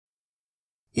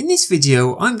In this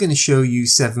video, I'm going to show you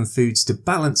 7 foods to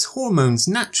balance hormones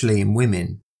naturally in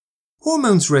women.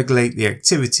 Hormones regulate the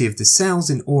activity of the cells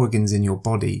and organs in your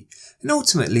body and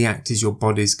ultimately act as your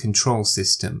body's control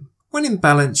system. When in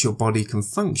balance, your body can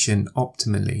function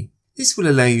optimally. This will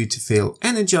allow you to feel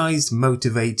energized,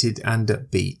 motivated and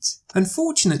upbeat.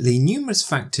 Unfortunately, numerous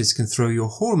factors can throw your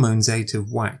hormones out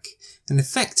of whack and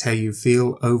affect how you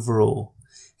feel overall.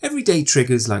 Everyday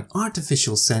triggers like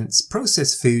artificial scents,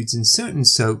 processed foods and certain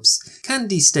soaps can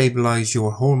destabilize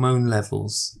your hormone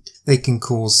levels. They can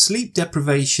cause sleep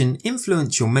deprivation,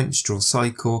 influence your menstrual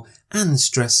cycle and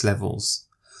stress levels.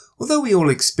 Although we all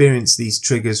experience these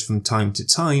triggers from time to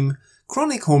time,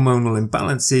 chronic hormonal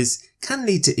imbalances can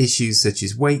lead to issues such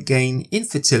as weight gain,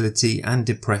 infertility and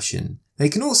depression. They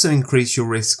can also increase your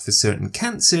risk for certain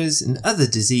cancers and other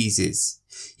diseases.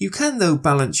 You can though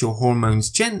balance your hormones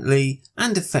gently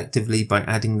and effectively by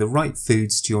adding the right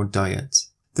foods to your diet.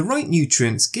 The right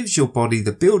nutrients gives your body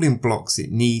the building blocks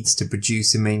it needs to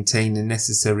produce and maintain a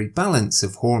necessary balance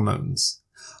of hormones.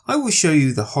 I will show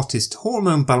you the hottest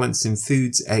hormone balancing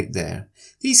foods out there.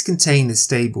 These contain a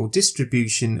stable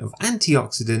distribution of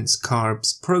antioxidants,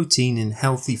 carbs, protein and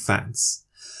healthy fats.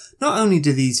 Not only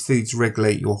do these foods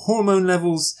regulate your hormone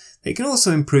levels, they can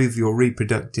also improve your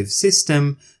reproductive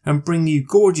system and bring you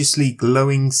gorgeously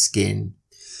glowing skin.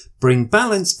 Bring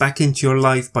balance back into your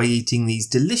life by eating these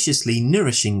deliciously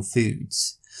nourishing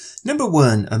foods. Number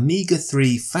 1.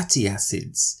 Omega-3 fatty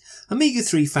acids.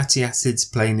 Omega-3 fatty acids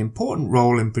play an important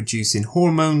role in producing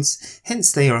hormones,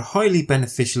 hence they are highly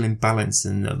beneficial in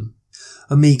balancing them.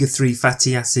 Omega-3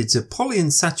 fatty acids are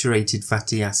polyunsaturated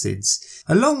fatty acids.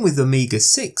 Along with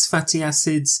omega-6 fatty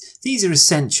acids, these are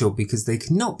essential because they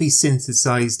cannot be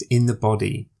synthesized in the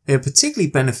body. They are particularly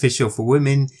beneficial for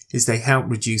women as they help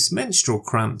reduce menstrual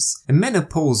cramps and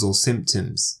menopausal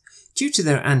symptoms. Due to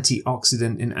their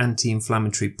antioxidant and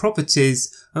anti-inflammatory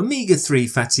properties, omega-3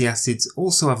 fatty acids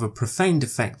also have a profound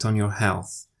effect on your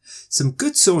health. Some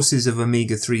good sources of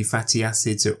omega-3 fatty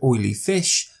acids are oily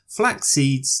fish, flax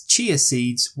seeds, chia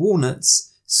seeds,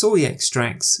 walnuts, soy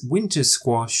extracts, winter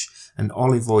squash and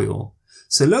olive oil.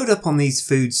 So load up on these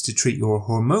foods to treat your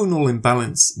hormonal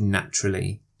imbalance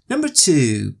naturally. Number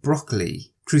 2.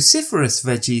 Broccoli. Cruciferous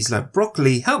veggies like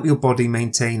broccoli help your body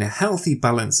maintain a healthy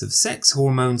balance of sex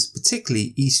hormones,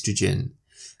 particularly estrogen.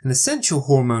 An essential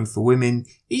hormone for women,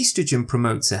 estrogen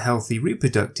promotes a healthy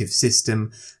reproductive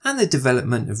system and the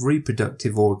development of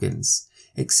reproductive organs.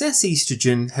 Excess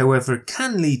estrogen, however,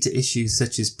 can lead to issues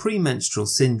such as premenstrual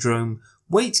syndrome,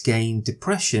 weight gain,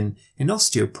 depression, and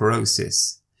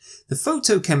osteoporosis. The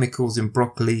phytochemicals in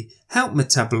broccoli help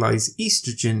metabolize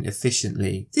estrogen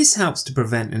efficiently. This helps to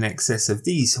prevent an excess of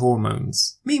these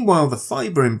hormones. Meanwhile, the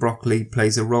fiber in broccoli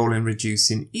plays a role in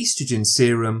reducing estrogen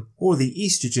serum or the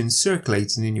estrogen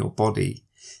circulating in your body.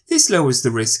 This lowers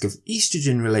the risk of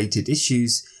estrogen-related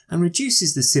issues and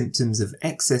reduces the symptoms of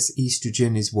excess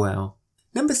estrogen as well.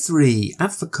 Number 3.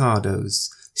 Avocados.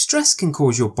 Stress can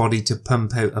cause your body to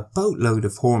pump out a boatload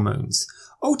of hormones,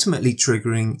 ultimately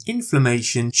triggering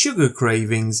inflammation, sugar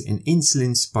cravings and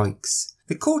insulin spikes.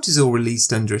 The cortisol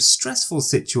released under a stressful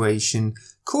situation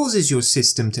causes your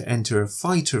system to enter a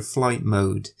fight or flight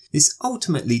mode. This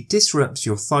ultimately disrupts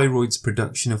your thyroid's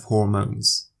production of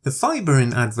hormones. The fiber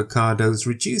in avocados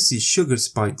reduces sugar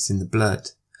spikes in the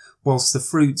blood, whilst the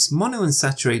fruit's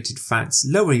monounsaturated fats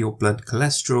lower your blood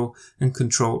cholesterol and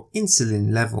control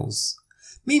insulin levels.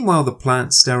 Meanwhile, the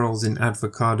plant sterols in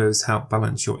avocados help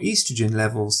balance your estrogen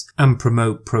levels and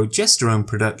promote progesterone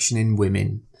production in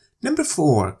women. Number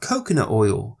 4. Coconut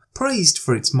oil. Praised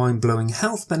for its mind-blowing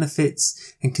health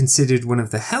benefits and considered one of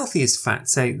the healthiest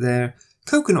fats out there,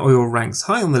 coconut oil ranks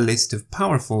high on the list of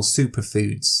powerful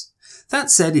superfoods. That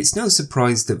said, it's no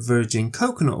surprise that virgin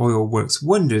coconut oil works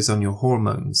wonders on your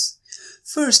hormones.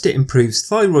 First, it improves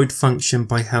thyroid function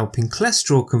by helping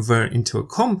cholesterol convert into a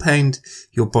compound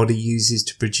your body uses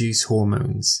to produce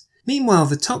hormones. Meanwhile,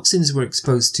 the toxins we're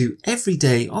exposed to every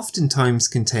day oftentimes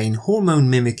contain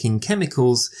hormone-mimicking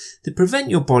chemicals that prevent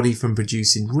your body from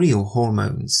producing real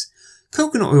hormones.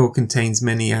 Coconut oil contains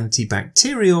many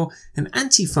antibacterial and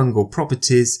antifungal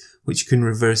properties which can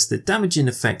reverse the damaging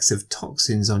effects of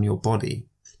toxins on your body.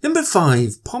 Number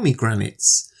 5.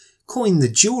 Pomegranates. Coined the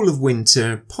jewel of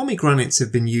winter, pomegranates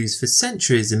have been used for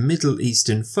centuries in Middle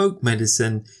Eastern folk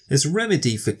medicine as a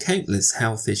remedy for countless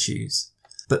health issues.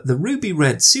 But the ruby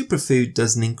red superfood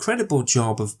does an incredible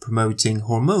job of promoting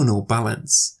hormonal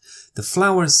balance. The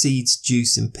flower, seeds,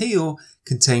 juice and peel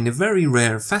contain a very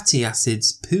rare fatty acid,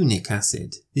 punic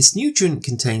acid. This nutrient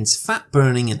contains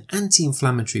fat-burning and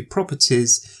anti-inflammatory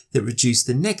properties that reduce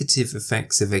the negative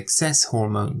effects of excess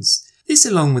hormones. This,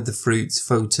 along with the fruit's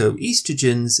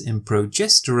phytoestrogens and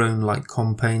progesterone-like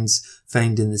compounds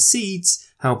found in the seeds,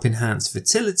 help enhance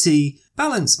fertility,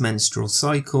 balance menstrual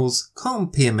cycles, calm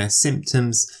PMS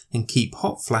symptoms, and keep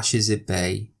hot flashes at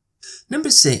bay.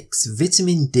 Number 6.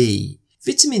 Vitamin D.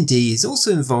 Vitamin D is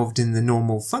also involved in the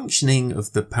normal functioning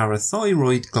of the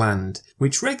parathyroid gland,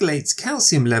 which regulates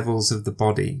calcium levels of the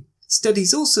body.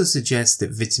 Studies also suggest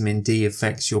that vitamin D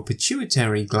affects your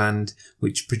pituitary gland,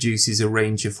 which produces a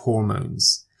range of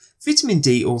hormones. Vitamin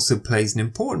D also plays an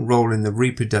important role in the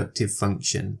reproductive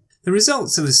function. The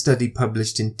results of a study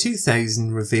published in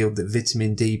 2000 revealed that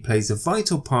vitamin D plays a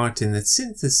vital part in the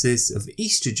synthesis of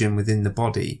estrogen within the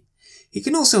body. It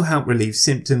can also help relieve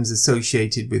symptoms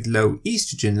associated with low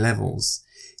estrogen levels.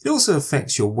 It also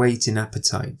affects your weight and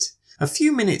appetite. A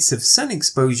few minutes of sun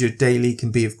exposure daily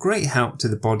can be of great help to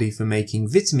the body for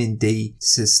making vitamin D to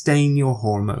sustain your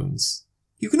hormones.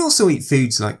 You can also eat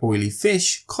foods like oily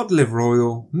fish, cod liver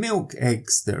oil, milk,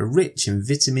 eggs that are rich in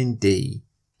vitamin D.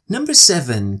 Number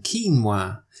 7.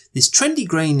 Quinoa. This trendy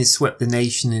grain has swept the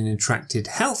nation and attracted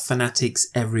health fanatics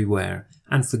everywhere,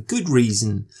 and for good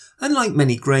reason. Unlike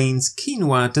many grains,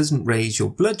 quinoa doesn't raise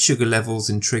your blood sugar levels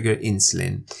and trigger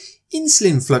insulin.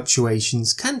 Insulin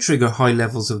fluctuations can trigger high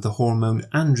levels of the hormone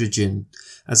androgen.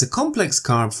 As a complex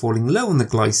carb falling low on the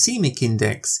glycemic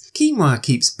index, quinoa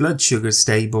keeps blood sugar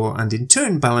stable and in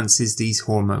turn balances these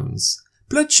hormones.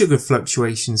 Blood sugar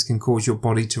fluctuations can cause your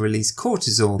body to release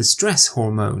cortisol, the stress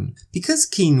hormone. Because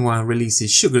quinoa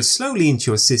releases sugar slowly into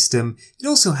your system, it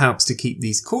also helps to keep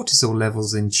these cortisol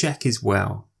levels in check as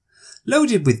well.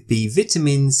 Loaded with B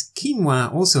vitamins,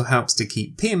 quinoa also helps to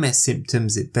keep PMS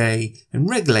symptoms at bay and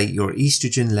regulate your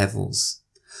estrogen levels.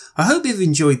 I hope you've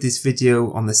enjoyed this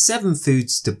video on the 7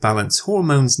 foods to balance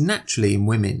hormones naturally in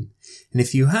women. And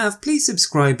if you have, please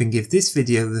subscribe and give this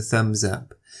video the thumbs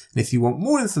up. And if you want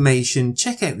more information,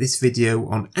 check out this video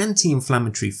on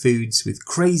anti-inflammatory foods with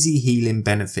crazy healing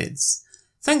benefits.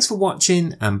 Thanks for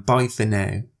watching and bye for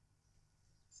now.